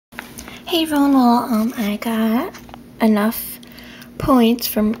Hey everyone, well, I got enough points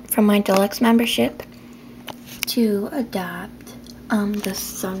from my deluxe membership to adopt the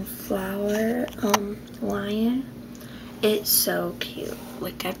sunflower lion. It's so cute.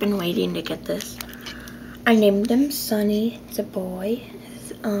 Like, I've been waiting to get this. I named him Sonnny. It's a boy.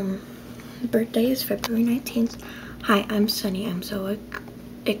 His birthday is February 19th. Hi, I'm Sonnny. I'm so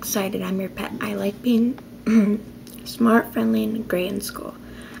excited I'm your pet. I like being smart, friendly, and great in school.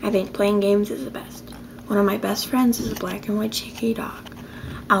 I think playing games is the best. One of my best friends is a black and white cheeky dog.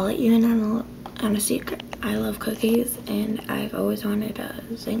 I'll let you in on a secret. I love cookies, and I've always wanted a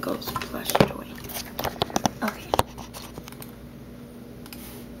Zinkles plush toy. Okay.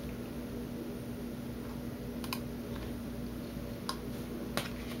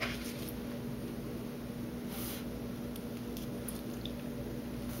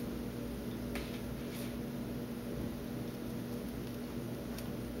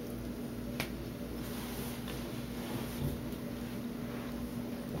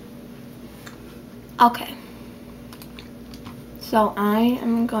 Okay, so I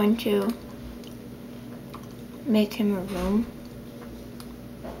am going to make him a room.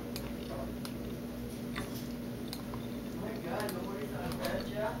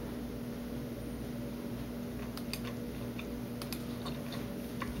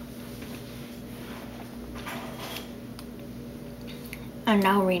 And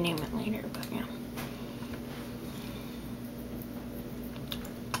I'll rename it later, but yeah.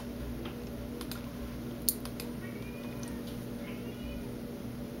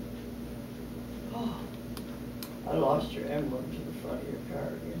 I lost your emblem to the front of your car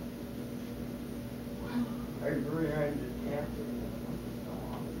again. I rear-ended after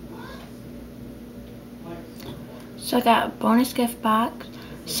So I got a bonus gift box,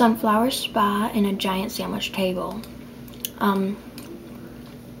 sunflower spa, and a giant sandwich table. And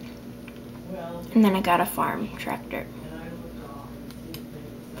then I got a farm tractor.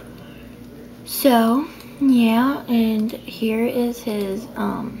 So, yeah, and here is his,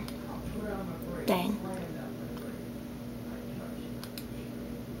 thing.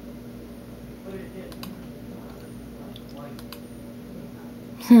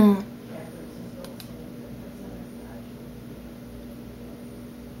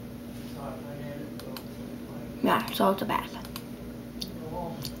 Yeah, so it's a bath.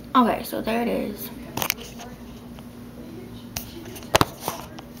 Okay, so there it is.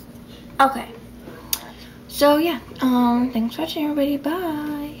 Okay. So yeah, thanks for watching everybody.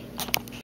 Bye.